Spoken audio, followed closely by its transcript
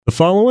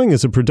following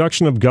is a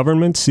production of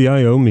Government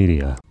CIO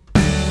Media.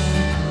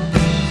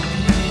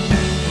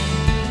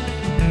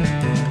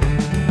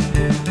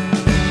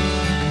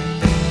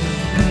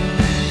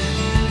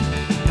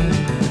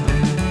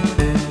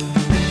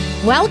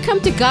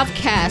 Welcome to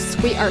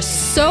GovCast. We are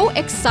so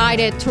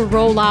excited to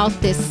roll out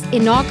this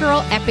inaugural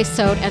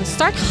episode and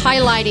start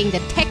highlighting the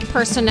tech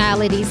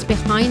personalities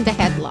behind the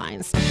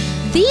headlines.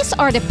 These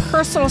are the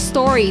personal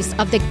stories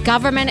of the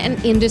government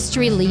and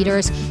industry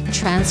leaders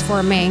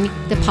transforming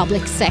the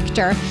public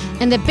sector,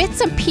 and the bits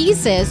and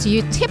pieces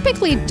you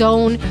typically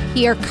don't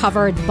hear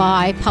covered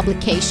by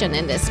publication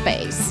in this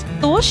space.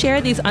 So we'll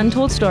share these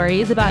untold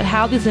stories about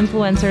how these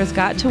influencers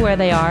got to where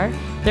they are,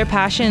 their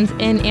passions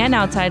in and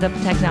outside of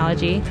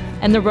technology,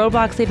 and the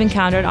roadblocks they've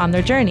encountered on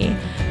their journey.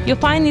 You'll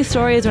find these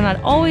stories are not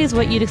always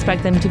what you'd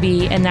expect them to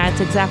be, and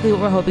that's exactly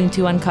what we're hoping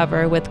to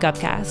uncover with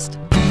GovCast.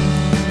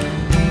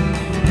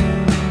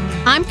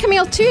 I'm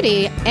Camille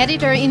Tutti,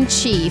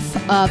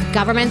 Editor-in-Chief of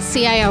Government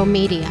CIO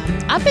Media.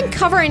 I've been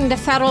covering the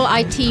federal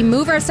IT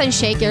movers and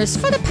shakers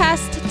for the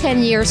past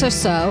 10 years or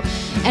so,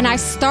 and I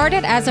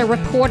started as a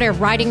reporter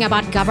writing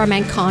about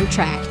government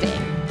contracting.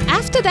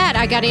 After that,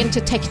 I got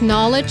into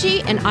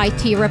technology and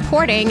IT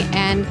reporting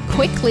and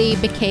quickly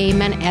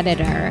became an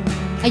editor.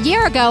 A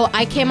year ago,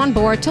 I came on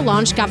board to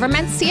launch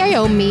Government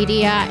CIO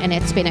Media, and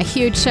it's been a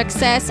huge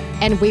success,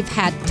 and we've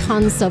had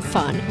tons of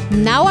fun.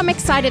 Now I'm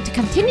excited to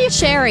continue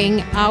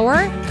sharing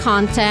our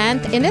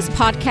content in this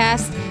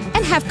podcast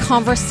and have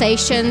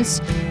conversations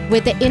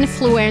with the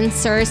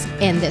influencers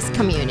in this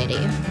community.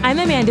 I'm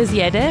Amanda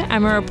Ziede.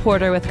 I'm a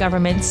reporter with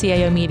Government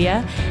CIO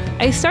Media.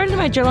 I started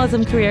my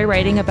journalism career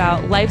writing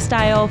about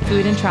lifestyle,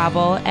 food, and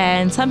travel,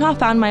 and somehow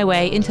found my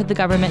way into the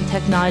government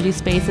technology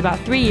space about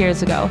 3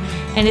 years ago,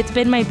 and it's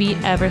been my beat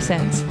ever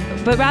since.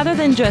 But rather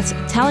than just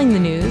telling the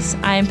news,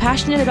 I am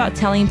passionate about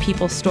telling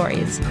people's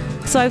stories.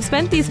 So I've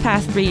spent these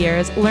past 3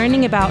 years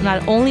learning about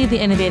not only the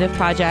innovative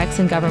projects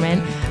in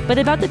government, but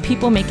about the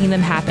people making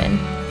them happen,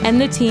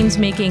 and the teams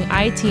making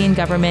IT and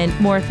government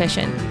more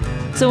efficient.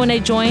 So when I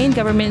joined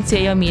Government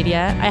CIO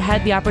Media, I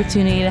had the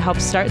opportunity to help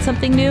start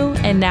something new,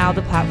 and now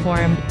the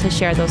platform to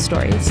share those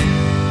stories.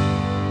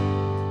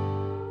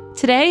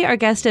 Today, our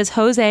guest is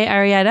Jose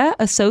Arrieta,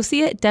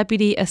 Associate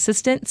Deputy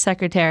Assistant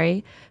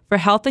Secretary for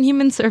Health and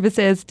Human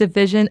Services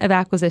Division of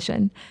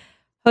Acquisition.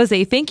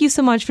 Jose, thank you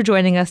so much for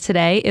joining us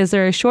today. Is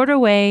there a shorter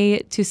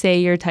way to say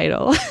your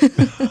title?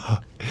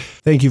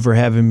 Thank you for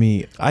having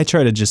me. I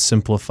try to just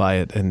simplify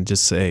it and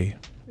just say,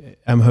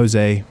 I'm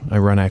Jose. I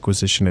run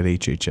acquisition at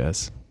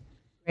HHS.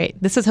 Great.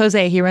 This is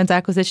Jose. He runs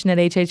acquisition at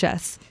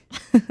HHS.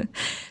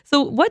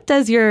 So what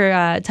does your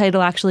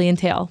title actually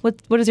entail? What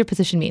does your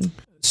position mean?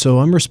 So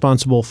I'm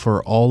responsible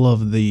for all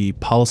of the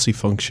policy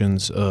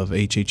functions of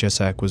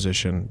HHS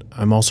acquisition.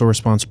 I'm also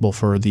responsible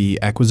for the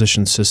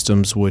acquisition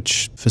systems,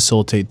 which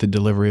facilitate the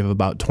delivery of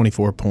about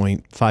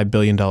 $24.5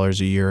 billion a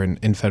year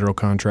in federal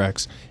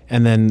contracts,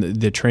 and then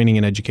the training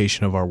and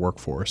education of our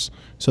workforce.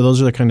 So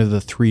those are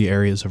the three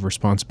areas of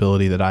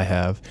responsibility that I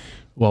have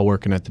while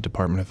working at the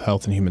Department of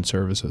Health and Human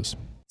Services.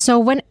 So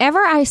whenever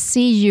I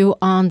see you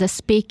on the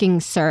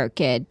speaking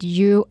circuit,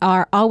 you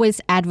are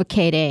always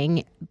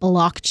advocating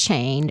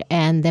blockchain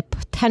and the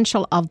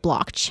potential of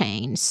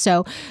blockchain.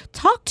 So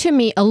talk to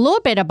me a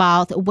little bit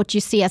about what you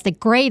see as the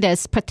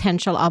greatest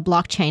potential of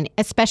blockchain,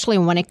 especially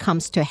when it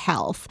comes to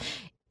health,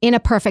 in a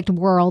perfect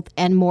world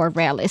and more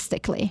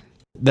realistically.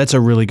 That's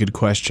a really good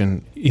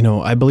question.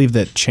 I believe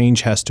that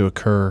change has to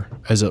occur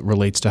as it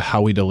relates to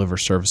how we deliver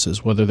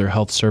services, whether they're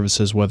health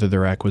services, whether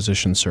they're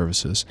acquisition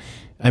services.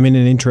 I'm in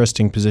an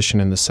interesting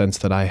position in the sense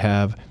that I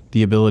have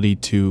the ability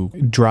to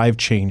drive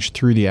change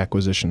through the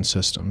acquisition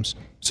systems.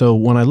 So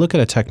when I look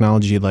at a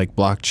technology like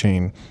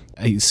blockchain,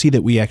 I see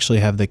that we actually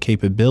have the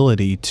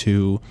capability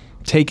to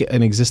take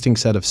an existing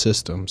set of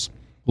systems,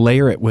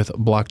 layer it with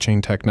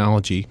blockchain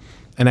technology,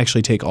 and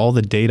actually take all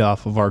the data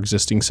off of our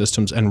existing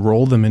systems and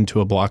roll them into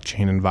a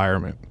blockchain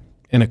environment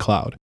in a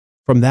cloud.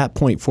 From that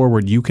point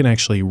forward, you can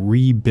actually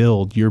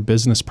rebuild your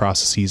business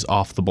processes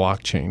off the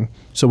blockchain.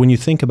 So when you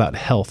think about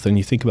health and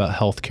you think about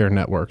healthcare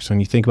networks,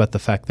 and you think about the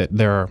fact that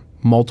there are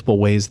multiple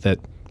ways that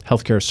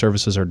healthcare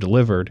services are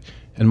delivered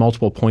and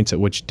multiple points at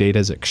which data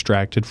is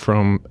extracted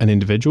from an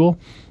individual,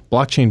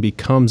 blockchain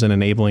becomes an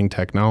enabling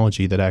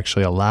technology that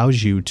actually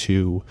allows you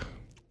to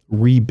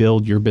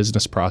rebuild your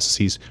business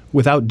processes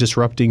without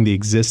disrupting the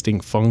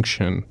existing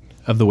function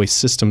of the way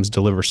systems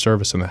deliver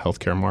service in the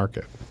healthcare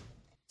market.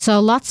 So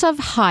lots of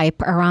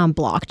hype around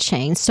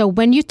blockchain. So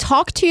when you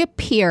talk to your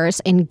peers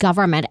in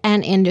government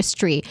and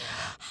industry,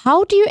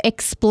 how do you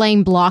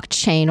explain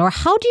blockchain, or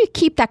how do you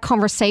keep that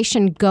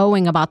conversation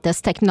going about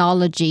this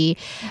technology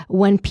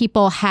when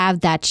people have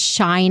that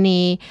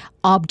shiny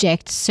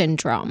object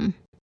syndrome?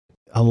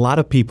 A lot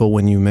of people,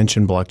 when you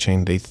mention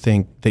blockchain, they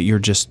think that you're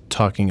just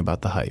talking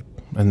about the hype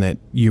and that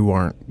you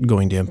aren't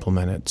going to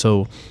implement it.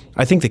 So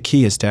I think the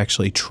key is to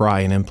actually try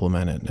and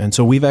implement it. And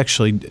so we've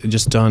actually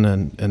just done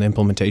an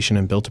implementation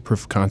and built a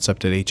proof of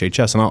concept at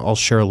HHS, and I'll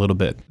share a little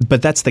bit.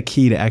 But that's the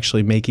key to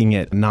actually making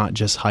it not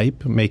just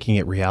hype, making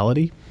it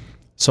reality.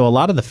 So a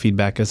lot of the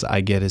feedback as I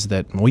get is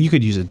that, well, you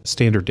could use a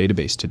standard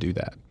database to do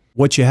that.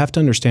 What you have to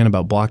understand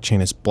about blockchain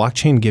is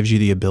blockchain gives you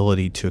the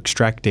ability to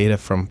extract data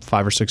from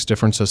 5 or 6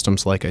 different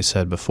systems, like I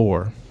said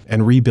before,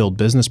 and rebuild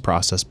business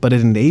process, but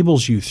it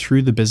enables you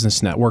through the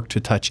business network to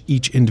touch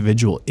each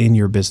individual in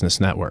your business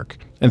network.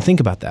 And think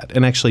about that,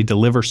 and actually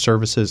deliver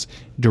services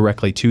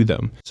directly to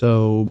them.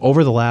 So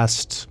over the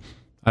last,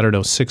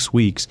 6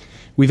 weeks,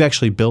 we've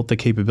actually built the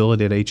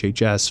capability at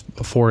HHS,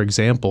 for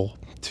example,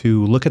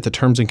 to look at the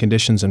terms and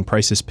conditions and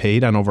prices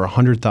paid on over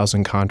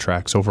 100,000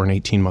 contracts over an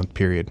 18-month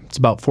period. It's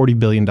about $40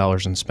 billion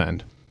in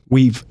spend.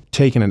 We've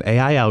taken an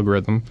AI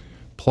algorithm,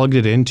 plugged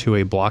it into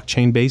a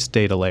blockchain-based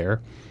data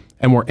layer,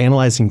 and we're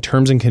analyzing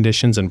terms and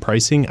conditions and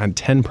pricing on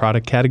 10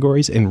 product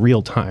categories in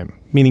real time,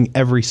 meaning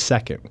every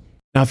second.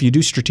 Now, if you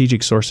do strategic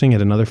sourcing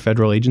at another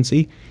federal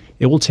agency,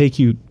 it will take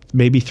you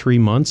maybe 3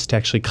 months to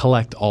actually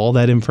collect all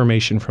that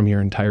information from your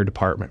entire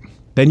department.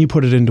 Then you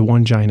put it into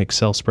one giant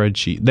Excel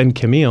spreadsheet. Then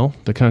Camille,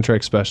 the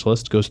contract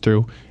specialist, goes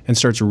through and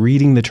starts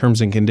reading the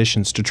terms and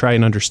conditions to try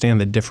and understand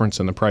the difference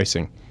in the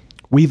pricing.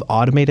 We've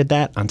automated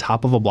that on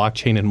top of a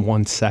blockchain in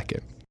 1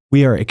 second.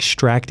 We are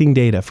extracting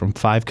data from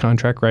 5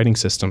 contract writing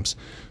systems,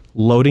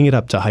 loading it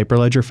up to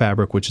Hyperledger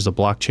Fabric, which is a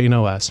blockchain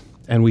OS,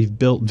 and we've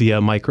built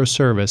via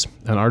microservice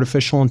an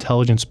artificial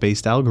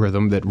intelligence-based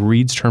algorithm that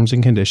reads terms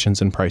and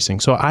conditions and pricing.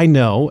 So I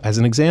know, as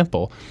an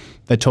example,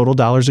 that total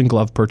dollars in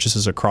glove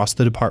purchases across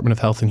the Department of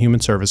Health and Human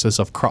Services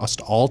have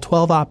crossed all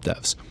 12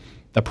 OpDevs,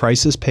 the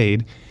prices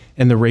paid,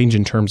 and the range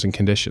in terms and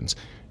conditions.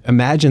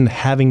 Imagine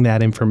having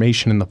that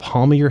information in the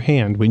palm of your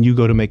hand when you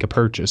go to make a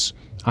purchase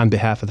on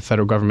behalf of the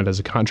federal government as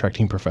a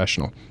contracting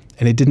professional.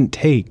 And it didn't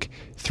take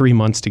 3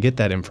 months to get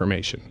that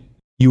information.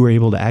 You were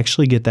able to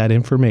actually get that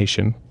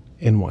information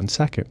in 1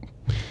 second.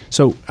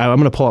 So I'm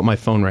going to pull out my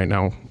phone right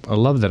now. I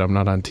love that I'm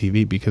not on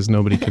TV because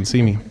nobody can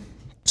see me.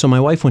 So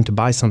my wife went to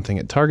buy something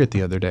at Target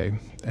the other day,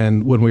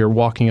 and when we were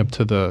walking up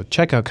to the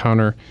checkout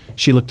counter,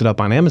 she looked it up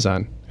on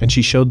Amazon, and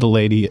she showed the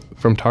lady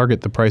from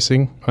Target the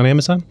pricing on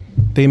Amazon.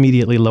 They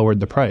immediately lowered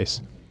the price.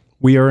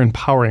 We are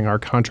empowering our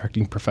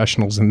contracting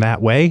professionals in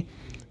that way,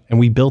 and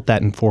we built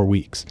that in 4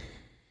 weeks.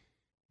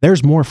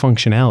 There's more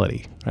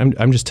functionality.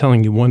 I'm just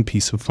telling you one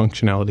piece of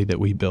functionality that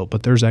we built,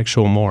 but there's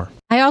actual more.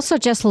 I also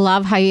just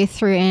love how you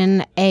threw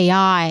in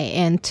AI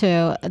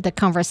into the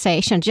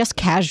conversation, just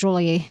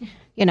casually,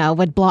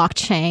 with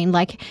blockchain.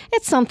 Like,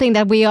 it's something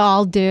that we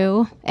all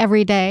do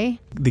every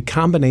day. The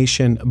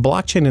combination,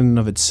 blockchain in and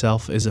of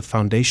itself is a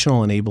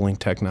foundational enabling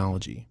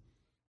technology.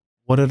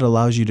 What it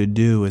allows you to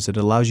do is it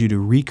allows you to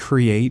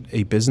recreate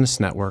a business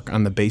network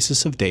on the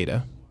basis of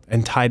data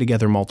and tie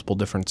together multiple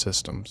different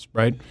systems,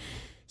 right?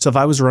 So if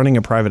I was running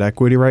a private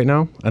equity right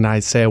now, and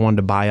I say I wanted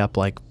to buy up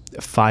like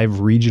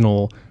 5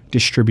 regional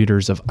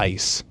distributors of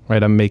ice,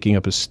 right? I'm making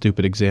up a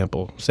stupid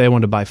example. Say I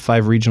wanted to buy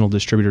 5 regional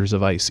distributors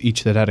of ice,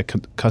 each that had a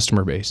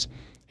customer base.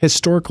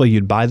 Historically,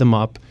 you'd buy them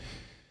up.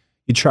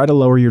 You try to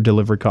lower your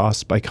delivery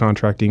costs by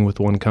contracting with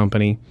one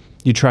company.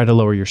 You try to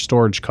lower your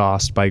storage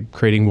costs by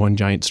creating one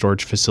giant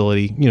storage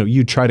facility.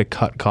 You try to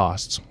cut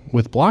costs.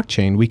 With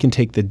blockchain, we can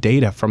take the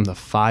data from the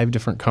 5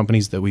 different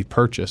companies that we've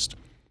purchased.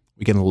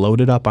 We can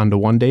load it up onto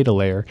one data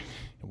layer.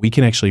 We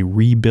can actually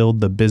rebuild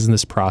the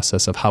business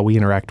process of how we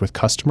interact with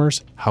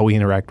customers, how we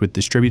interact with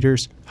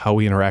distributors, how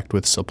we interact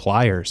with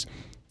suppliers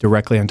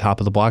directly on top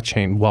of the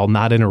blockchain while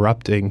not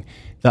interrupting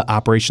the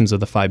operations of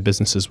the 5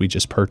 businesses we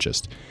just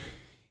purchased.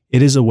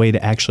 It is a way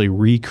to actually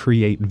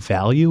recreate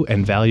value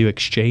and value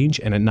exchange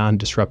in a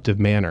non-disruptive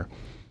manner.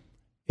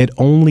 It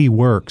only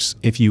works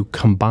if you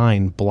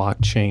combine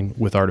blockchain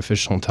with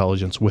artificial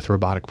intelligence with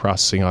robotic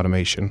processing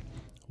automation.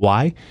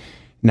 Why?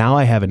 Now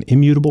I have an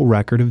immutable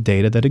record of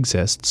data that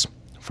exists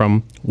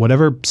from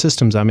whatever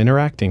systems I'm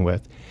interacting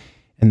with,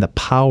 and the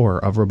power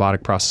of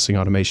robotic processing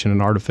automation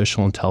and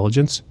artificial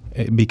intelligence,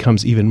 it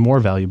becomes even more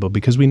valuable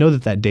because we know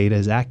that that data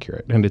is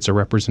accurate and it's a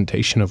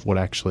representation of what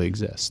actually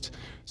exists.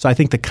 So I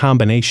think the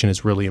combination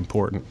is really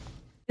important.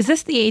 Is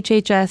this the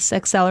HHS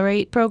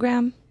Accelerate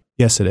program?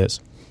 Yes, it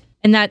is.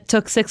 And that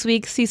took 6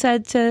 weeks, you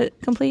said, to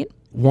complete?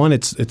 One,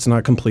 it's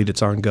not complete,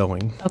 it's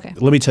ongoing. Okay.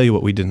 Let me tell you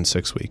what we did in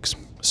 6 weeks.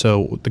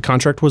 So the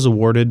contract was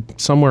awarded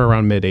somewhere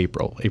around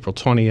mid-April, April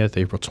 20th,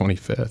 April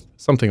 25th,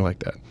 something like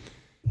that.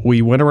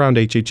 We went around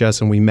HHS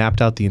and we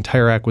mapped out the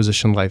entire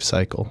acquisition life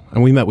cycle,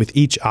 and we met with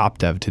each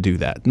OpDev to do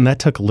that, and that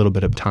took a little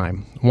bit of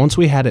time. Once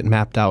we had it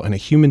mapped out in a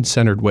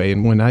human-centered way,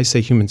 and when I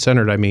say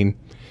human-centered, I mean,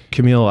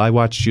 Camille, I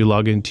watched you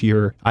log into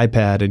your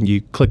iPad and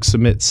you click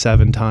submit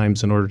 7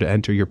 times in order to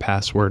enter your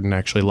password and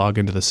actually log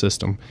into the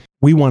system.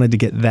 We wanted to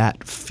get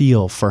that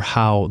feel for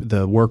how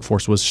the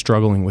workforce was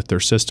struggling with their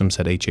systems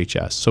at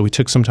HHS. So we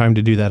took some time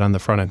to do that on the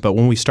front end. But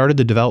when we started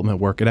the development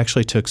work, it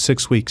actually took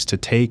 6 weeks to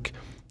take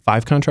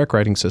 5 contract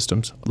writing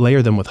systems,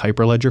 layer them with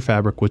Hyperledger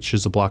Fabric, which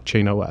is a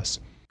blockchain OS,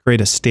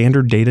 create a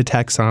standard data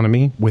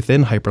taxonomy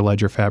within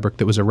Hyperledger Fabric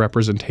that was a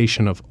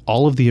representation of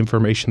all of the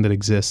information that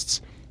exists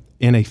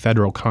in a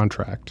federal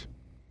contract.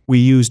 We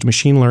used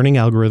machine learning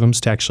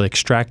algorithms to actually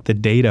extract the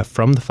data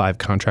from the 5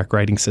 contract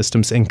writing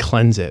systems and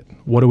cleanse it.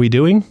 What are we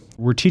doing?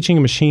 We're teaching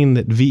a machine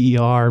that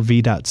VER,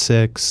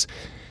 V.6,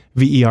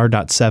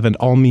 ver.7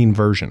 all mean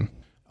version.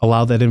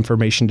 Allow that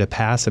information to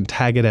pass and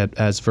tag it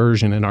as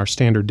version in our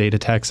standard data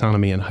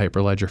taxonomy and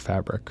Hyperledger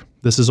fabric.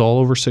 This is all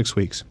over 6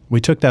 weeks.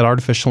 We took that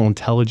artificial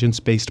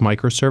intelligence-based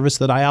microservice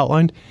that I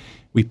outlined,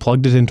 we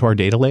plugged it into our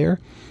data layer,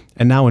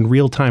 and now in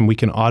real time we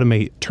can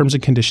automate terms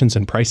and conditions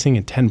and pricing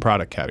in 10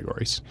 product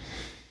categories.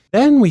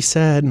 Then we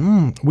said,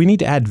 we need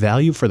to add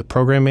value for the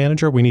program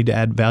manager. We need to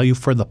add value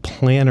for the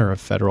planner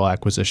of federal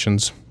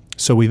acquisitions.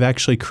 So we've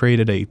actually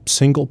created a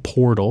single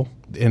portal,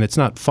 and it's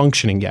not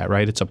functioning yet,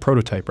 right? It's a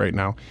prototype right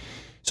now.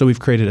 So we've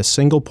created a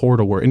single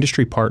portal where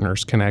industry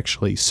partners can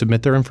actually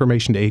submit their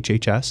information to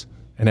HHS.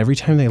 And every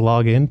time they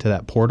log into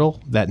that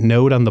portal, that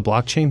node on the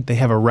blockchain, they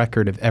have a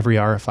record of every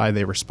RFI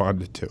they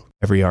responded to,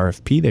 every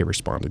RFP they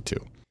responded to.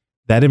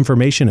 That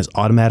information is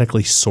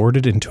automatically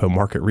sorted into a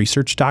market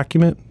research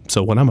document.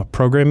 So when I'm a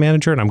program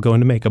manager and I'm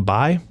going to make a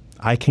buy,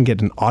 I can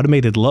get an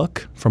automated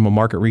look from a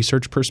market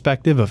research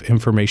perspective of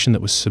information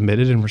that was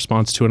submitted in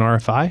response to an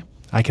RFI.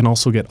 I can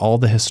also get all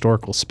the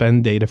historical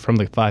spend data from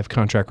the 5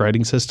 contract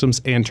writing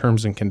systems and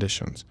terms and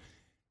conditions.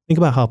 Think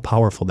about how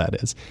powerful that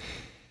is.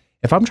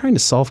 If I'm trying to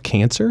solve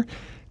cancer,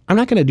 I'm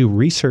not going to do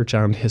research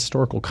on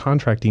historical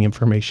contracting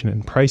information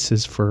and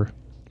prices for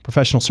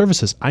professional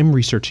services. I'm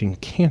researching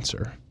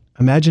cancer.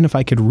 Imagine if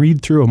I could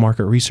read through a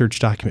market research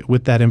document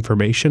with that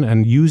information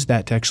and use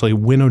that to actually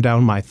winnow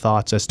down my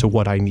thoughts as to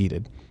what I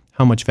needed,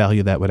 how much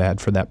value that would add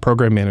for that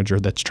program manager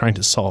that's trying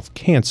to solve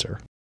cancer.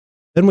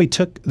 Then we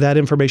took that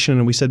information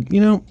and we said,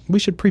 we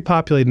should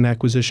pre-populate an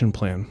acquisition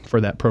plan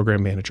for that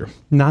program manager.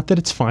 Not that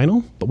it's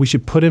final, but we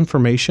should put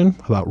information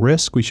about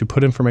risk. We should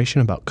put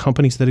information about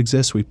companies that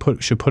exist. We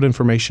should put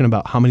information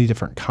about how many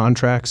different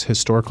contracts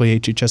historically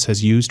HHS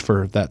has used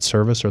for that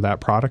service or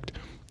that product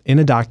in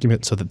a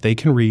document so that they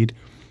can read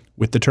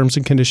with the terms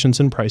and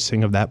conditions and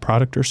pricing of that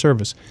product or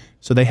service,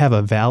 so they have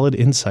a valid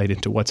insight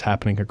into what's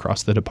happening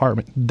across the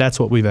department. That's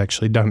what we've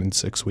actually done in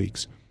 6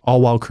 weeks, all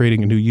while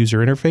creating a new user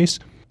interface,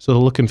 so the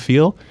look and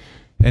feel,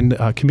 and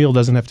Camille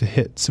doesn't have to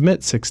hit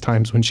submit 6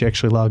 times when she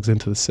actually logs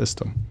into the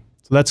system.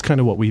 So that's kind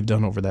of what we've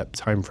done over that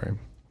time frame.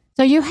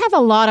 So you have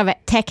a lot of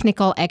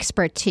technical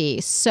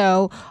expertise.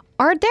 So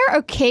are there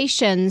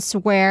occasions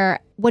where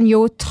when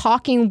you're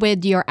talking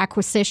with your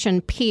acquisition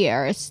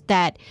peers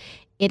that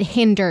it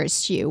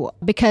hinders you?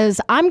 Because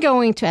I'm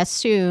going to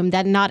assume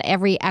that not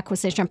every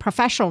acquisition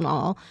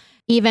professional,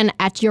 even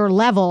at your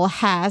level,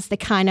 has the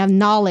kind of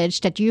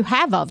knowledge that you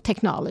have of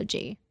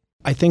technology.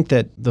 I think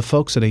that the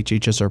folks at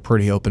HHS are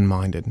pretty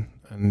open-minded,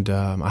 and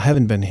I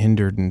haven't been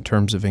hindered in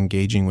terms of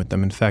engaging with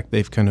them. In fact,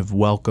 they've kind of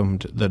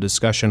welcomed the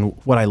discussion.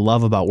 What I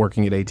love about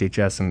working at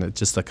HHS, and it's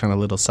just a kind of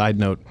little side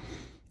note,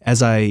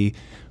 as I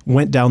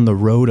went down the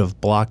road of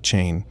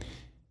blockchain,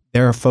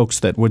 there are folks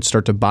that would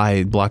start to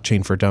buy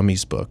Blockchain for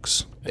Dummies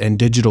books and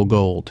digital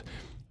gold,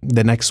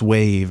 the next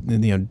wave,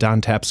 Don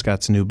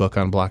Tapscott's new book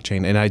on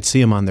blockchain, and I'd see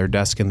them on their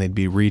desk and they'd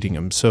be reading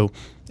them. So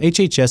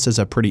HHS is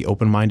a pretty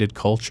open-minded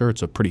culture.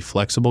 It's a pretty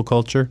flexible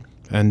culture,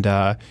 and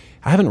I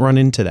haven't run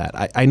into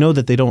that. I know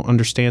that they don't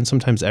understand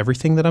sometimes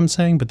everything that I'm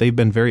saying, but they've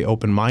been very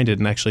open-minded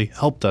and actually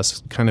helped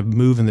us kind of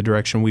move in the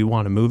direction we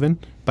want to move in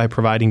by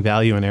providing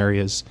value in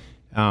areas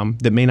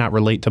that may not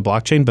relate to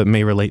blockchain, but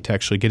may relate to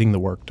actually getting the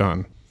work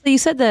done. So you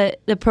said that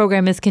the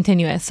program is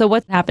continuous. So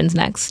what happens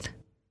next?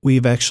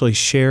 We've actually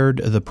shared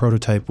the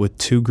prototype with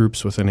 2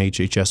 groups within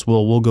HHS.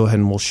 We'll go ahead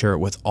and we'll share it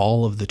with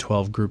all of the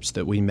 12 groups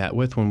that we met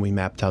with when we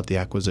mapped out the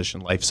acquisition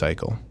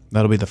lifecycle.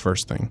 That'll be the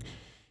first thing.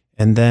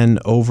 And then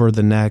over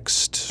the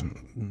next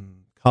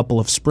couple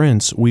of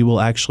sprints, we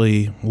will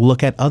actually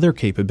look at other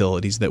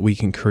capabilities that we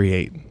can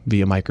create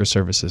via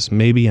microservices,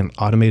 maybe an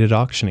automated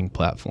auctioning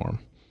platform,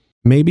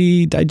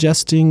 maybe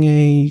digesting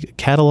a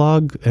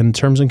catalog and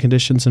terms and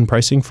conditions and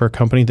pricing for a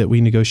company that we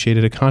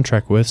negotiated a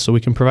contract with so we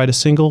can provide a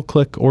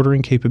single-click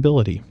ordering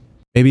capability.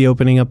 Maybe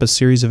opening up a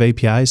series of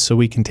APIs so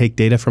we can take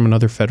data from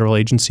another federal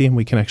agency and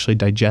we can actually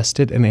digest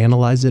it and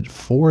analyze it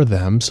for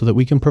them so that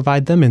we can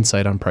provide them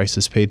insight on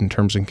prices paid and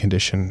terms and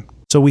condition.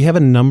 So we have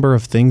a number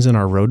of things in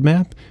our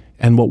roadmap.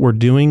 And what we're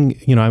doing,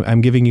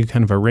 I'm giving you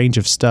kind of a range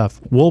of stuff.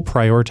 We'll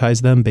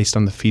prioritize them based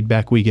on the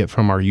feedback we get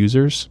from our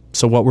users.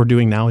 So what we're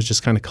doing now is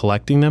just kind of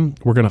collecting them.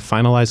 We're going to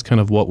finalize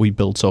kind of what we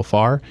built so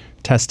far,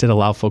 test it,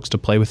 allow folks to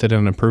play with it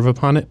and improve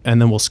upon it,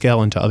 and then we'll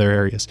scale into other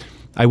areas.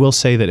 I will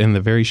say that in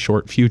the very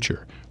short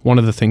future, one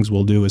of the things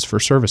we'll do is for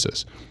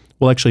services.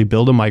 We'll actually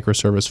build a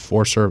microservice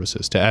for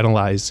services to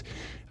analyze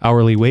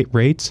hourly wait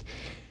rates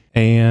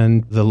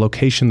and the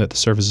location that the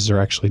services are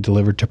actually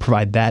delivered to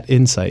provide that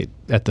insight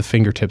at the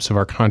fingertips of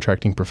our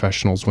contracting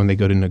professionals when they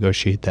go to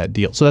negotiate that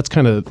deal. So that's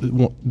kind of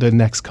the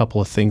next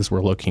couple of things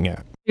we're looking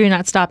at. You're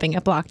not stopping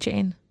at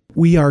blockchain.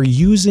 We are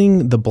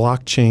using the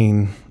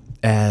blockchain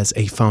as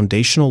a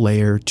foundational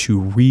layer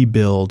to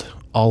rebuild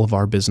all of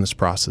our business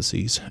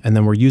processes. And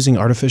then we're using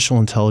artificial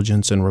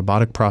intelligence and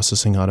robotic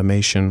processing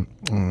automation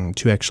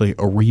to actually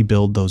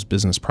rebuild those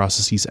business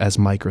processes as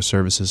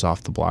microservices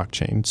off the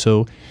blockchain.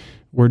 So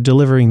we're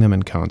delivering them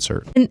in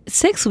concert. And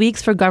 6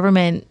 weeks for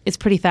government is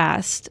pretty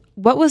fast.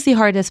 What was the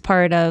hardest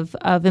part of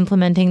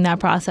implementing that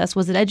process?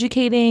 Was it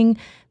educating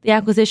the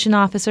acquisition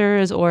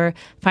officers or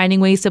finding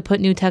ways to put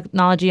new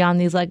technology on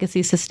these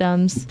legacy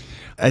systems?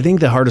 I think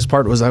the hardest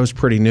part was I was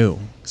pretty new.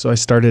 So I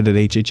started at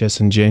HHS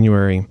in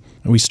January,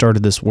 and we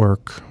started this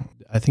work,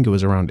 I think it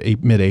was around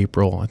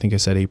mid-April. I think I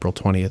said April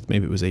 20th.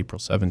 Maybe it was April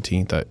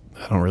 17th. I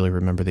don't really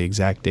remember the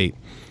exact date.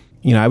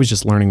 I was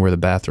just learning where the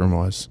bathroom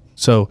was.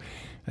 So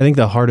I think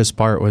the hardest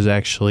part was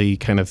actually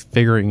kind of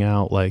figuring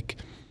out like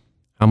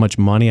how much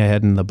money I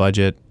had in the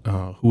budget,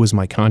 who was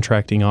my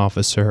contracting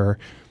officer,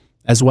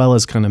 as well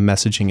as kind of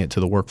messaging it to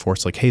the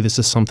workforce like, hey, this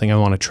is something I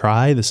want to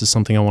try. This is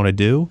something I want to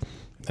do.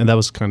 And that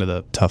was kind of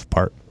the tough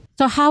part.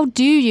 So how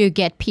do you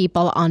get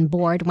people on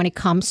board when it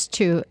comes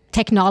to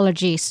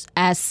technologies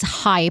as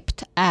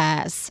hyped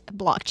as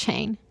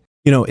blockchain?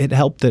 It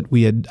helped that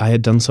I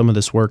had done some of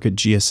this work at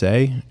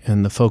GSA,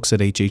 and the folks at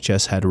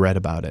HHS had read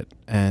about it.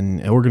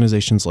 And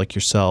organizations like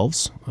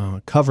yourselves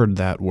covered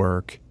that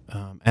work.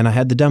 And I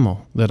had the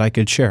demo that I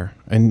could share.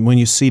 And when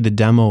you see the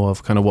demo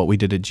of kind of what we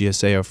did at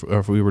GSA, or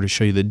if we were to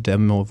show you the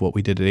demo of what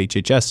we did at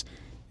HHS,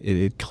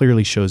 it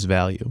clearly shows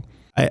value.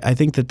 I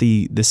think that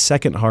the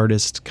second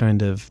hardest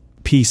kind of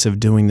piece of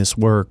doing this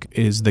work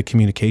is the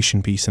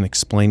communication piece and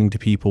explaining to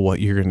people what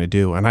you're going to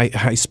do. And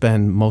I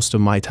spend most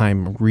of my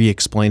time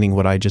re-explaining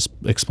what I just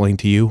explained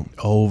to you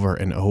over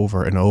and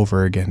over and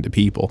over again to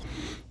people.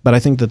 But I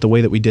think that the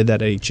way that we did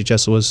that at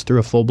HHS was through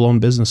a full-blown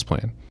business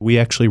plan. We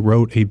actually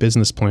wrote a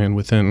business plan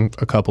within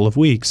a couple of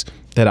weeks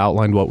that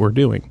outlined what we're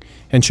doing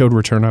and showed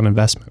return on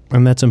investment.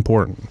 And that's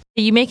important.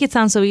 You make it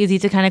sound so easy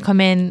to kind of come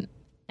in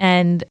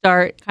and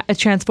start a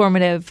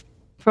transformative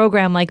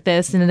program like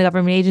this in a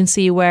government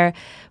agency where,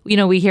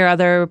 we hear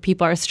other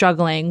people are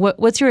struggling.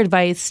 What's your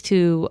advice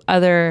to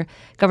other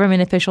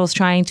government officials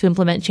trying to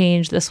implement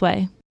change this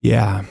way?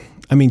 Yeah.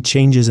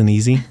 Change isn't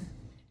easy.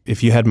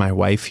 If you had my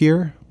wife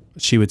here,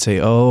 she would say,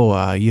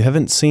 you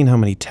haven't seen how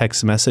many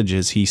text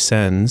messages he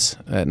sends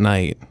at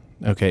night,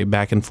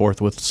 back and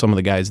forth with some of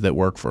the guys that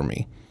work for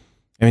me.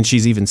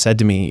 She's even said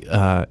to me,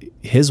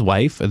 his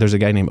wife, there's a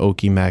guy named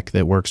Oki Mek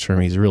that works for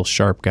me. He's a real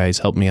sharp guy. He's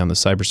helped me on the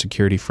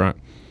cybersecurity front.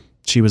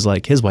 She was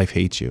like, his wife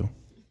hates you.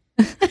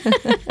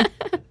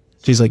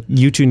 She's like,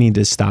 you two need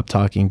to stop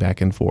talking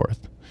back and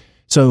forth.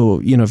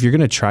 So, if you're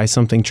going to try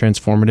something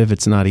transformative,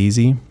 it's not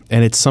easy.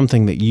 And it's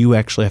something that you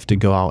actually have to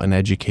go out and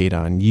educate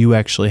on. You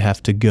actually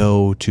have to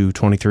go to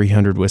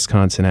 2300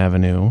 Wisconsin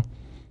Avenue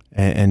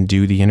and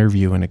do the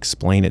interview and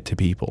explain it to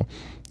people.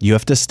 You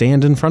have to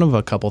stand in front of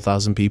a couple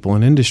thousand people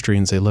in industry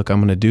and say, look, I'm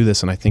going to do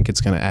this, and I think it's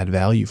going to add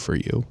value for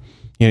you.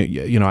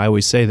 I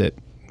always say that,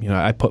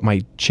 I put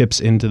my chips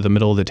into the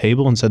middle of the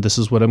table and said, this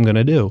is what I'm going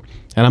to do.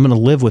 And I'm going to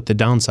live with the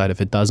downside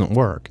if it doesn't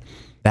work.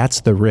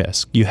 That's the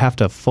risk. You have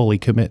to fully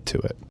commit to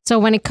it. So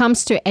when it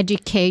comes to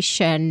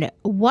education,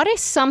 what is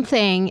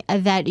something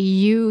that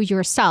you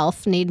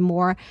yourself need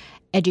more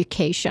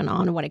education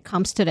on when it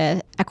comes to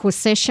the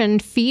acquisition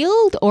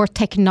field or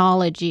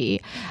technology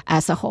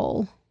as a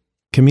whole?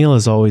 Camille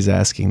is always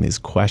asking these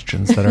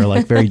questions that are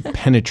like very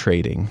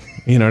penetrating.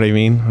 You know what I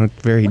mean?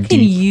 Very what deep.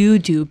 Can you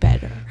do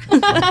better?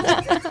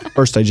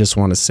 First, I just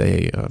want to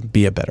say,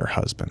 be a better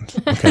husband.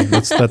 Okay,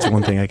 that's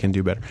one thing I can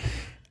do better.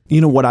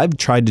 What I've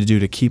tried to do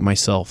to keep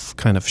myself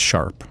kind of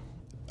sharp,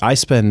 I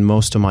spend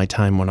most of my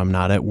time when I'm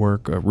not at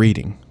work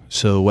reading.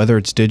 So whether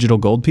it's digital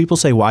gold, people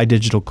say, why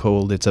digital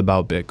gold? It's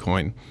about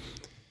Bitcoin.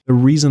 The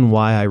reason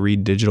why I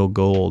read Digital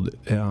Gold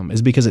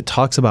is because it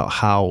talks about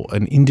how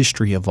an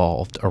industry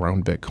evolved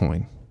around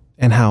Bitcoin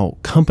and how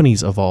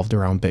companies evolved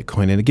around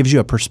Bitcoin. And it gives you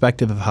a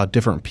perspective of how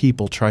different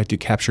people try to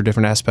capture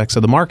different aspects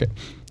of the market,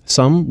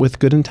 some with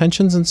good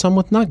intentions and some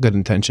with not good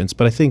intentions.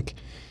 But I think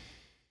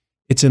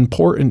it's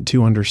important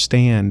to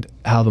understand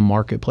how the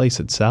marketplace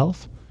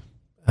itself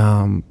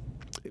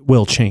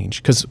will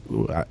change, because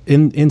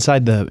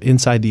inside the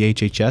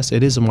HHS,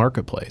 it is a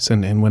marketplace,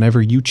 and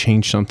whenever you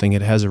change something,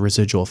 it has a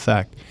residual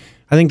effect.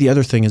 I think the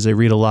other thing is I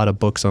read a lot of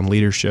books on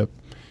leadership,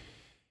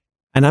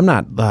 and I'm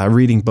not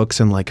reading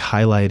books and like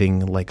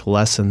highlighting like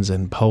lessons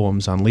and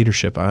poems on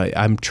leadership.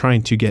 I'm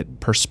trying to get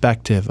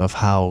perspective of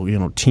how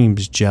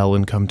teams gel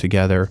and come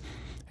together,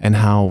 and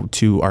how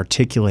to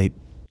articulate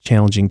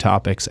challenging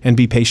topics and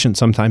be patient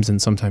sometimes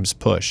and sometimes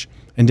push,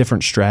 and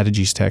different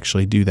strategies to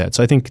actually do that.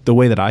 So I think the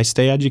way that I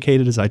stay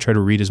educated is I try to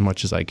read as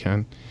much as I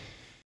can.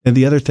 And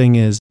the other thing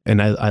is,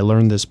 and I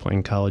learned this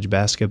playing college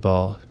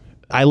basketball.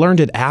 I learned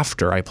it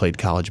after I played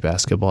college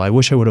basketball. I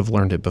wish I would have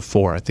learned it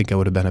before. I think I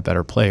would have been a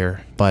better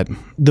player. But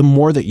the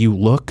more that you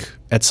look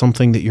at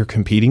something that you're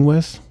competing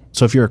with,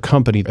 so if you're a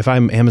company, if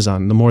I'm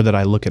Amazon, the more that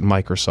I look at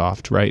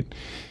Microsoft, right?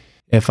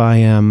 If I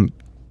am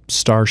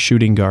star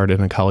shooting guard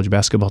in a college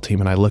basketball team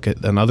and I look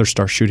at another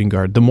star shooting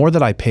guard, the more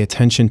that I pay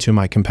attention to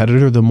my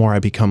competitor, the more I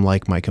become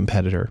like my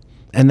competitor.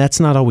 And that's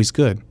not always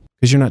good,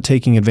 because you're not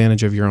taking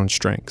advantage of your own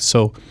strengths.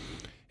 So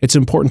it's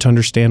important to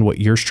understand what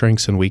your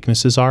strengths and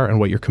weaknesses are and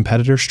what your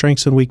competitor's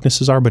strengths and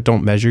weaknesses are, but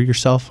don't measure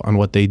yourself on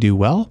what they do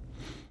well.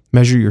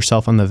 Measure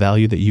yourself on the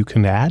value that you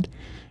can add,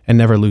 and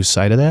never lose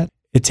sight of that.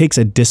 It takes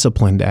a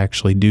discipline to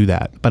actually do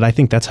that. But I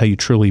think that's how you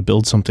truly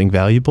build something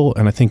valuable.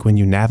 And I think when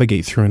you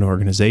navigate through an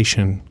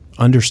organization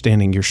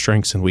understanding your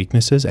strengths and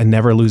weaknesses and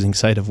never losing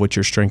sight of what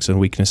your strengths and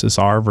weaknesses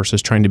are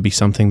versus trying to be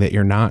something that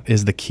you're not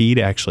is the key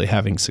to actually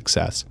having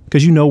success,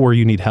 because you know where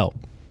you need help.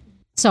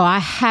 So I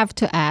have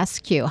to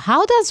ask you,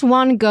 how does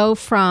one go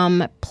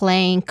from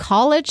playing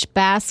college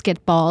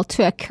basketball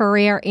to a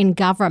career in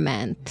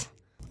government?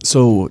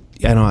 So,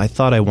 I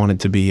thought I wanted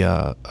to be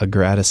a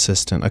grad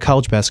assistant, a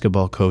college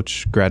basketball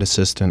coach, grad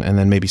assistant, and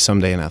then maybe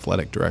someday an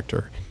athletic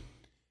director.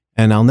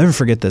 And I'll never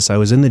forget this. I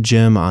was in the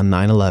gym on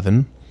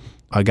 9/11.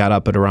 I got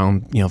up at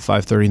around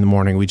 5:30 in the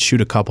morning. We'd shoot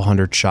a couple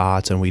hundred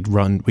shots and we'd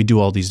do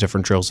all these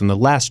different drills. And the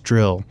last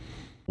drill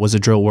was a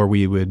drill where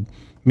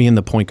me and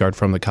the point guard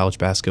from the college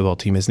basketball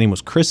team, his name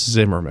was Chris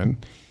Zimmerman.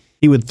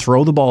 He would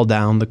throw the ball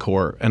down the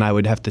court and I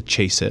would have to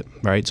chase it,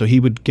 right? So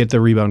he would get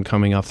the rebound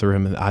coming off the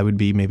rim and I would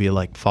be maybe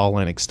like fall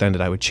line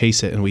extended. I would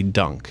chase it and we'd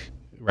dunk,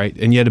 right?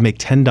 And you had to make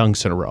 10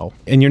 dunks in a row.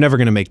 And you're never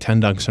going to make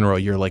 10 dunks in a row.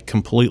 You're like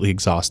completely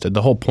exhausted.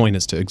 The whole point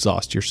is to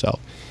exhaust yourself.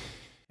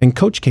 And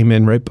coach came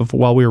in right before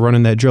while we were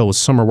running that drill. It was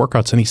summer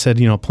workouts and he said,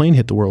 a plane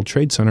hit the World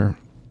Trade Center.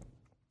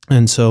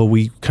 And so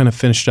we kind of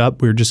finished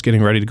up. We were just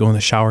getting ready to go in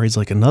the shower. He's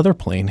like, another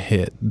plane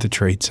hit the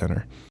Trade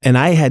Center. And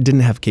I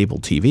didn't have cable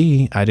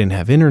TV. I didn't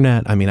have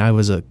internet. I mean, I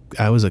was a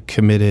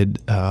committed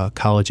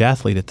college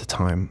athlete at the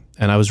time.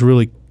 And I was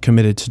really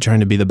committed to trying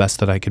to be the best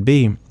that I could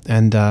be.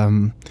 And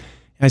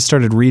I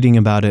started reading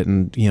about it.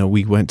 And,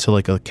 we went to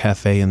like a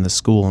cafe in the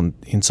school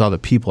and saw the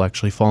people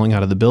actually falling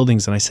out of the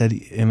buildings. And I said,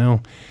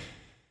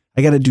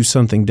 I got to do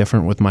something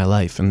different with my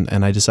life.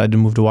 And I decided to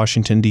move to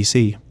Washington,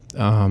 D.C.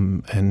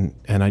 And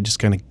I just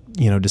kind of,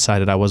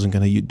 decided I wasn't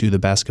going to do the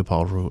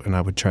basketball route and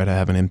I would try to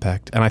have an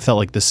impact. And I felt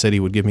like the city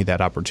would give me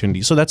that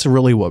opportunity. So that's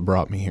really what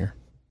brought me here.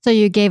 So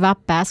you gave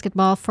up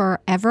basketball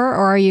forever,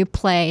 or you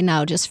play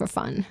now just for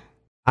fun?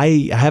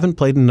 I haven't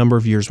played in a number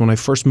of years. When I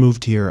first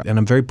moved here, and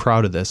I'm very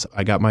proud of this,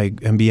 I got my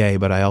MBA,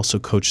 but I also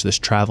coached this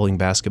traveling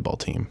basketball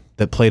team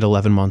that played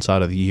 11 months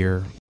out of the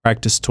year,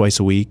 practiced twice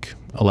a week,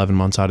 11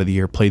 months out of the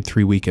year, played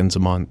 3 weekends a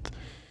month.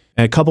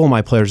 And a couple of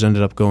my players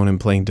ended up going and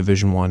playing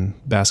Division I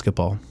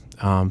basketball.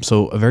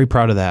 So I'm very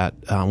proud of that.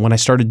 When I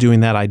started doing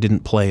that, I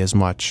didn't play as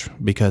much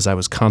because I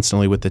was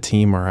constantly with the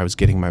team or I was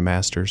getting my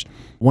master's.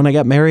 When I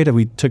got married,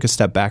 we took a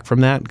step back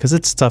from that because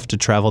it's tough to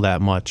travel that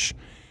much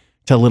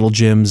to little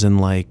gyms in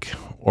like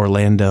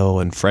Orlando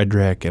and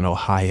Frederick and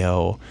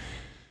Ohio.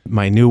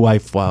 My new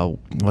wife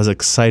was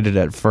excited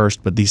at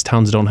first, but these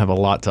towns don't have a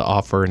lot to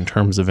offer in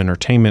terms of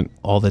entertainment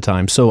all the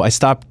time. So I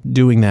stopped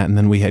doing that, and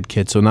then we had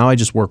kids. So now I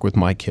just work with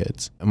my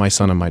kids, my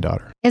son and my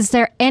daughter. Is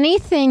there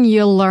anything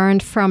you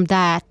learned from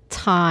that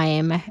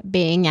time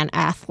being an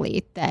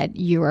athlete that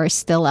you are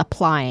still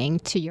applying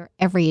to your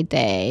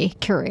everyday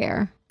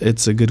career?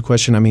 It's a good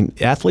question. I mean,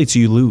 athletes,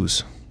 you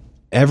lose.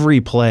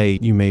 Every play,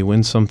 you may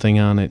win something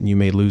on it and you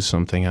may lose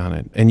something on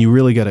it. And you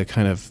really got to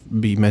kind of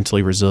be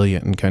mentally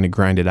resilient and kind of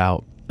grind it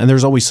out. And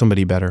there's always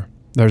somebody better.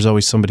 There's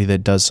always somebody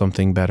that does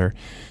something better.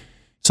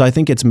 So I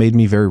think it's made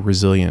me very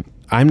resilient.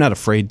 I'm not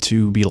afraid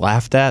to be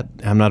laughed at.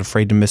 I'm not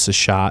afraid to miss a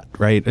shot,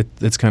 right?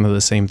 It's kind of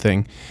the same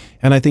thing.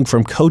 And I think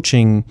from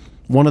coaching,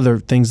 one of the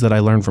things that I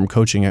learned from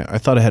coaching, I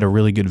thought I had a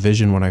really good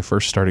vision when I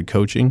first started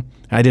coaching.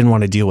 I didn't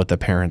want to deal with the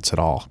parents at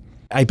all.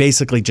 I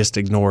basically just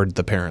ignored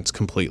the parents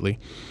completely.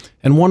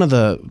 And one of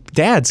the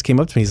dads came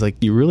up to me. He's like,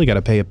 you really got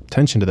to pay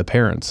attention to the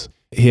parents.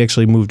 He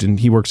actually moved and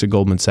he works at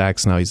Goldman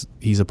Sachs now.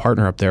 He's a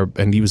partner up there,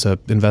 and he was an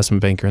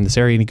investment banker in this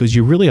area. And he goes,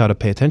 you really ought to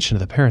pay attention to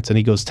the parents. And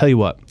he goes, tell you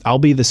what, I'll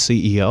be the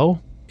CEO,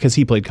 because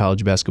he played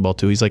college basketball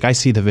too. He's like, I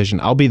see the vision.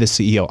 I'll be the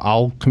CEO.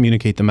 I'll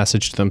communicate the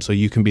message to them so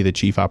you can be the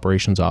chief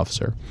operations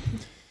officer.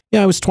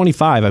 Yeah, I was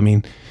 25. I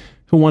mean,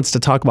 who wants to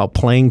talk about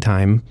playing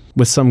time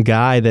with some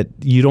guy that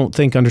you don't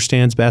think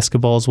understands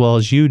basketball as well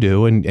as you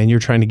do, and you're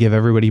trying to give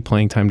everybody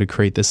playing time to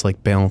create this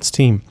like balanced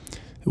team?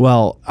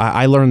 Well,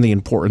 I learned the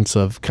importance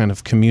of kind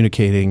of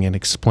communicating and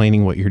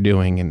explaining what you're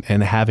doing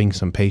and having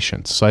some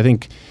patience. So I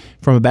think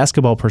from a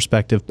basketball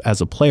perspective,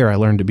 as a player, I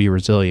learned to be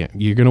resilient.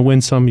 You're going to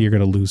win some, you're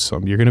going to lose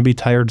some. You're going to be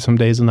tired some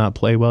days and not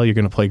play well. You're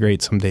going to play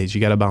great some days.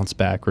 You got to bounce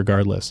back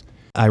regardless.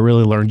 I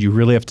really learned you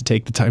really have to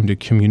take the time to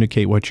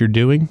communicate what you're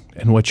doing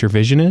and what your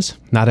vision is.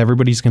 Not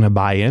everybody's going to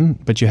buy in,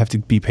 but you have to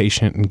be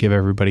patient and give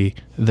everybody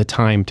the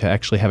time to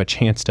actually have a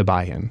chance to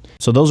buy in.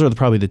 So those are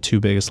probably the two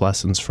biggest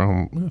lessons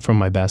from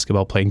my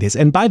basketball playing days.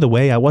 And by the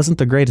way, I wasn't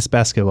the greatest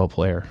basketball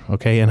player,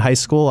 okay? In high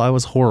school, I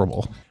was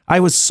horrible. I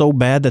was so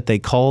bad that they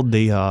called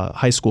the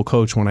high school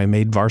coach when I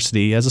made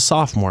varsity as a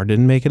sophomore,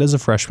 didn't make it as a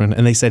freshman,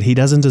 and they said he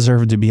doesn't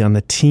deserve to be on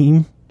the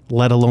team,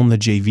 let alone the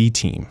JV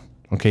team.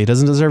 Okay, he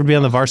doesn't deserve to be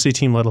on the varsity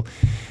team,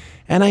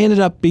 and I ended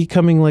up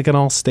becoming like an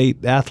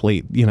all-state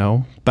athlete,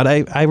 but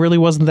I really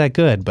wasn't that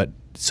good. But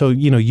so,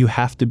 you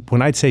have to,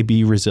 when I'd say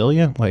be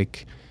resilient,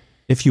 like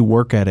if you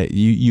work at it,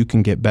 you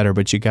can get better,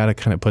 but you got to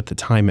kind of put the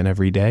time in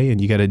every day, and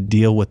you got to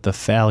deal with the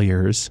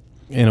failures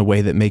in a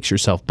way that makes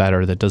yourself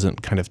better, that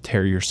doesn't kind of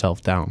tear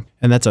yourself down.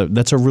 And that's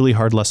a really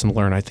hard lesson to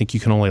learn. I think you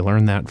can only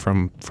learn that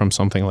from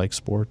something like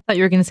sport. I thought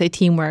you were going to say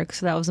teamwork,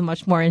 so that was a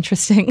much more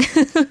interesting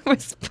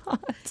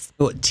response.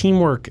 Well,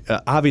 teamwork,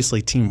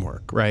 obviously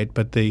teamwork, right?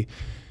 But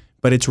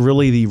it's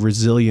really the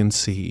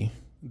resiliency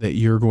that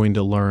you're going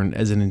to learn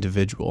as an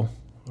individual,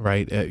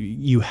 right?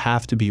 You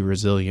have to be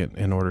resilient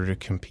in order to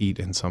compete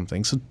in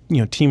something. So,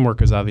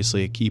 teamwork is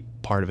obviously a key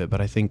part of it,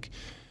 but I think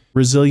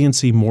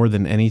resiliency more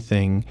than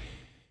anything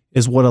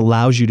is what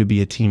allows you to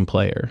be a team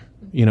player.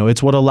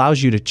 It's what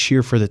allows you to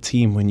cheer for the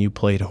team when you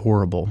played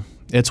horrible.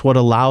 It's what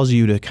allows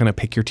you to kind of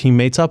pick your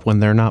teammates up when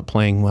they're not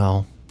playing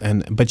well.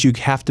 But you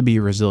have to be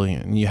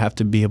resilient, and you have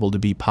to be able to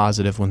be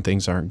positive when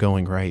things aren't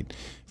going right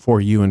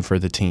for you and for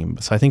the team.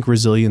 So I think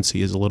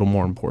resiliency is a little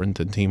more important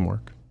than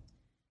teamwork.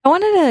 I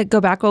wanted to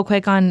go back real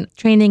quick on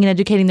training and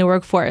educating the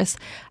workforce.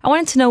 I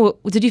wanted to know,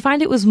 did you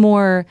find it was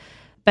more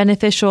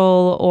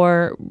beneficial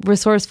or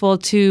resourceful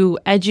to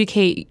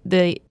educate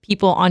the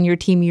people on your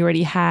team you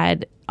already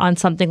had on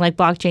something like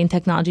blockchain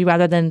technology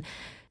rather than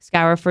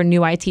scour for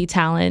new IT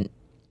talent?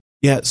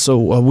 Yeah,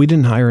 so we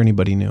didn't hire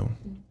anybody new.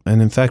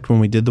 And in fact, when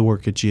we did the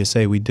work at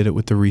GSA, we did it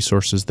with the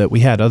resources that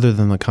we had other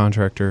than the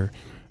contractor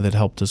that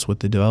helped us with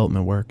the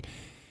development work.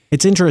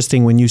 It's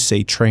interesting when you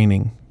say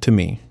training to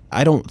me.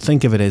 I don't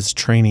think of it as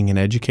training and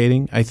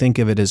educating. I think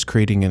of it as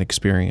creating an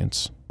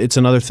experience. It's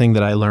another thing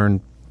that I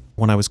learned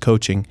when I was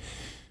coaching.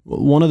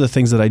 One of the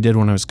things that I did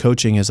when I was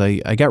coaching is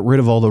I got rid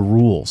of all the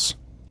rules,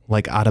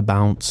 like out of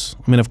bounds.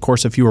 I mean, of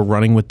course, if you were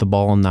running with the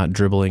ball and not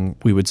dribbling,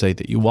 we would say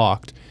that you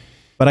walked.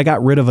 But I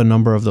got rid of a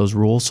number of those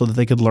rules so that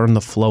they could learn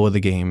the flow of the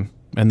game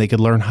and they could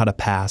learn how to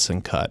pass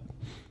and cut.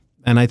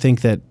 And I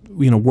think that,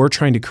 we're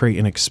trying to create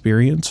an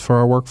experience for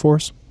our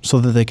workforce so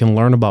that they can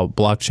learn about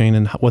blockchain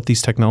and what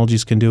these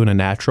technologies can do in a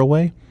natural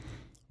way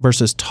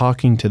versus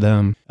talking to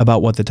them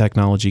about what the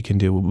technology can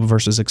do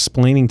versus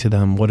explaining to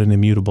them what an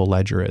immutable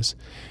ledger is.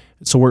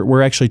 So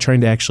we're actually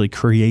trying to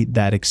create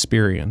that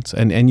experience.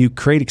 And you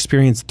create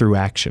experience through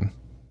action,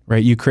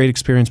 right? You create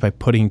experience by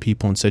putting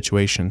people in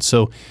situations.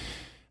 So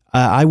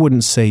I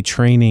wouldn't say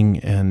training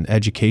and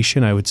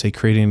education. I would say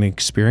creating an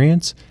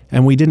experience.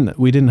 And we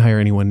didn't hire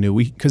anyone new.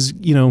 Because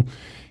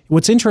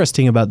what's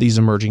interesting about these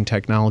emerging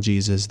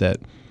technologies is that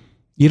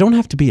you don't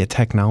have to be a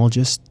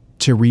technologist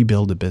to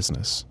rebuild a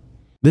business.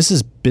 This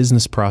is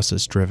business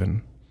process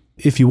driven.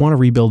 If you want to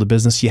rebuild a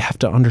business, you have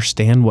to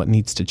understand what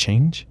needs to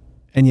change,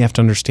 and you have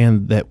to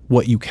understand that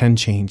what you can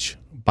change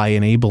by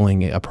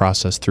enabling a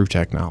process through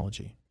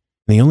technology.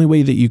 And the only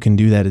way that you can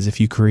do that is if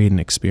you create an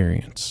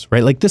experience,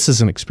 right? Like this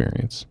is an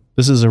experience.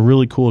 This is a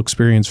really cool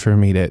experience for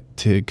me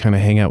to kind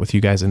of hang out with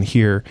you guys and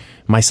hear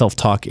myself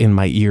talk in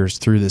my ears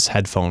through this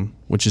headphone,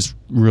 which is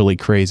really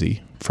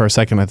crazy. For a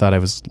second, I thought I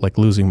was like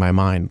losing my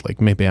mind, like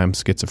maybe I'm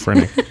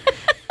schizophrenic.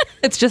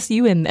 It's just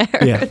you in there.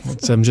 Yeah,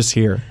 I'm just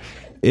here.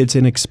 It's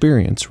an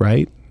experience,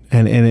 right?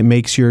 And it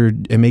makes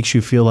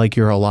you feel like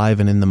you're alive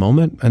and in the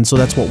moment. And so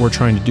that's what we're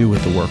trying to do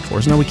with the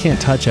workforce. Now, we can't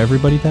touch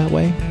everybody that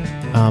way,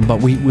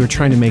 but we're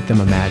trying to make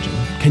them imagine.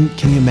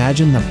 Can you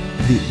imagine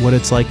what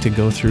it's like to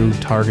go through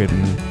Target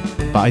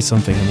and buy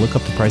something and look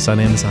up the price on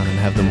Amazon and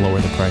have them lower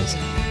the price?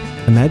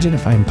 Imagine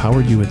if I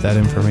empowered you with that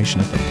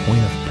information at the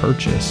point of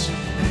purchase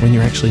when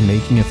you're actually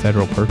making a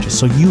federal purchase.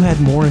 So you had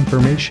more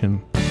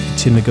information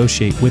to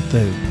negotiate with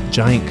the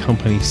giant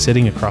company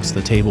sitting across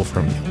the table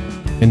from you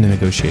in the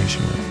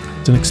negotiation room.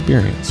 It's an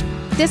experience.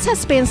 This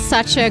has been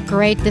such a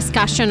great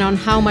discussion on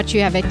how much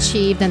you have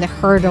achieved and the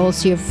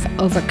hurdles you've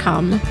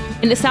overcome.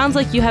 And it sounds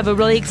like you have a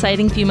really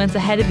exciting few months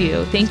ahead of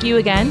you. Thank you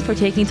again for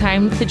taking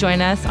time to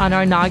join us on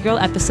our inaugural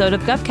episode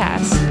of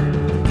GovCast.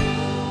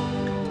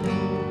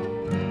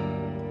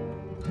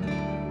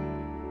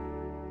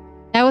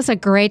 That was a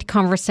great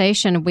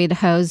conversation with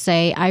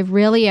Jose. I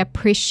really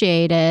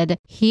appreciated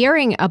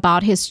hearing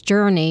about his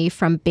journey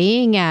from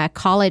being a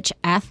college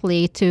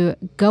athlete to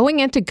going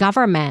into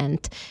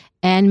government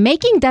and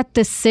making that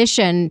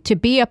decision to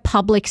be a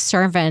public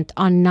servant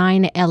on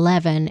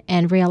 9/11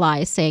 and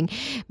realizing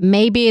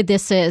maybe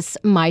this is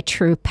my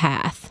true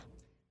path.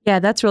 Yeah,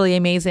 that's really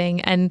amazing.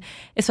 And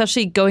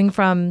especially going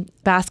from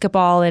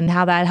basketball and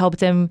how that helped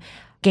him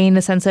gain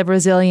a sense of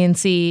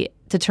resiliency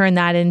to turn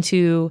that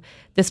into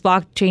this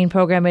blockchain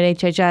program at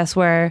HHS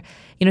where,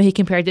 he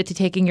compared it to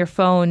taking your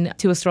phone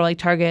to a store like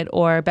Target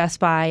or Best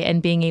Buy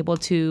and being able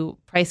to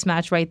price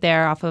match right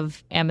there off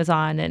of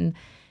Amazon and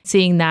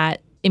seeing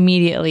that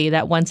immediately,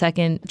 that 1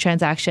 second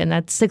transaction.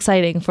 That's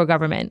exciting for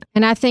government.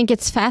 And I think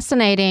it's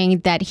fascinating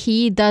that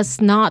he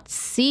does not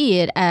see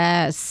it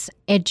as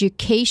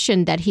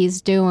education that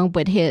he's doing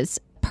with his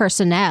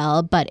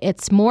personnel, but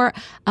it's more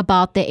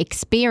about the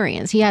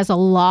experience. He has a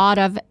lot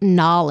of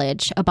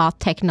knowledge about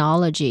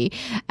technology,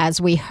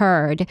 as we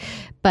heard,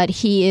 but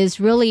he is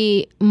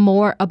really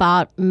more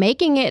about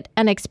making it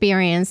an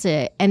experience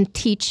and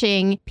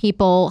teaching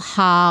people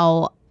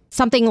how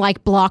something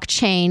like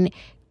blockchain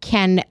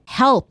can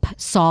help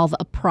solve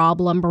a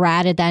problem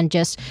rather than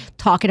just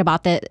talking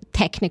about the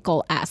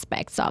technical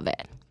aspects of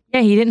it.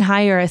 Yeah, he didn't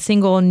hire a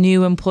single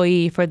new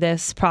employee for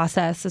this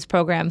process, this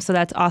program. So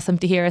that's awesome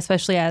to hear,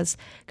 especially as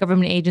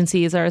government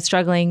agencies are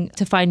struggling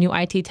to find new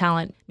IT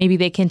talent. Maybe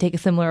they can take a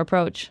similar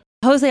approach.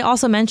 Jose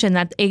also mentioned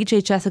that the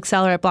HHS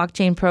Accelerate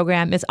Blockchain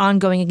program is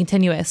ongoing and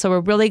continuous. So we're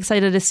really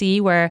excited to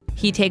see where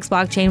he takes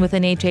blockchain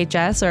within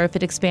HHS or if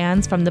it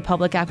expands from the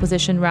public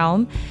acquisition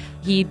realm.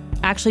 He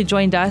actually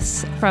joined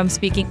us from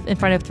speaking in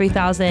front of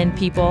 3,000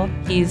 people.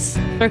 He's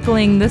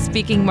circling the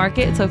speaking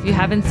market. So if you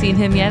haven't seen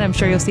him yet, I'm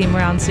sure you'll see him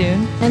around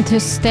soon. And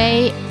to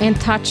stay in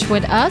touch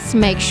with us,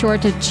 make sure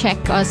to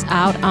check us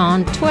out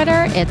on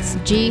Twitter. It's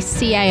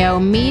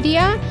GCIO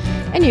Media.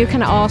 And you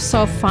can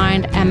also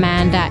find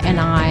Amanda and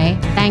I.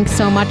 Thanks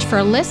so much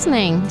for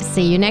listening.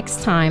 See you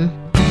next time.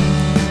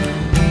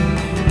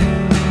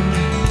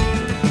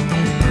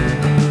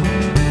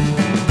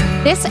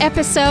 This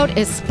episode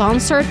is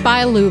sponsored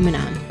by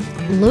Lumina.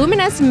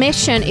 Lumina's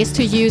mission is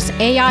to use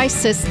AI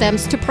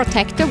systems to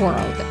protect the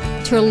world.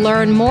 To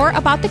learn more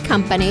about the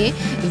company,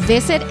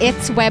 visit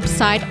its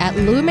website at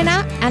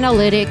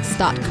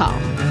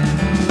luminaanalytics.com.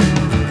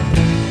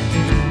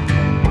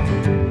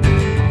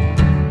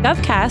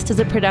 GovCast is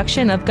a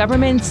production of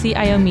Government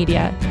CIO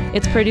Media.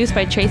 It's produced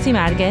by Tracy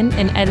Madigan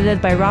and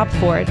edited by Rob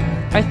Ford.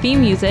 Our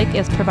theme music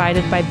is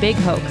provided by Big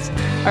Hoax.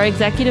 Our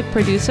executive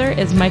producer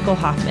is Michael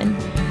Hoffman.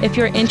 If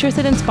you're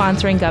interested in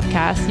sponsoring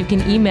GovCast, you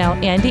can email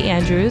Andy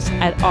Andrews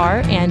at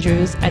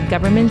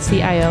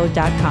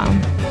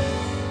randrews@governmentcio.com.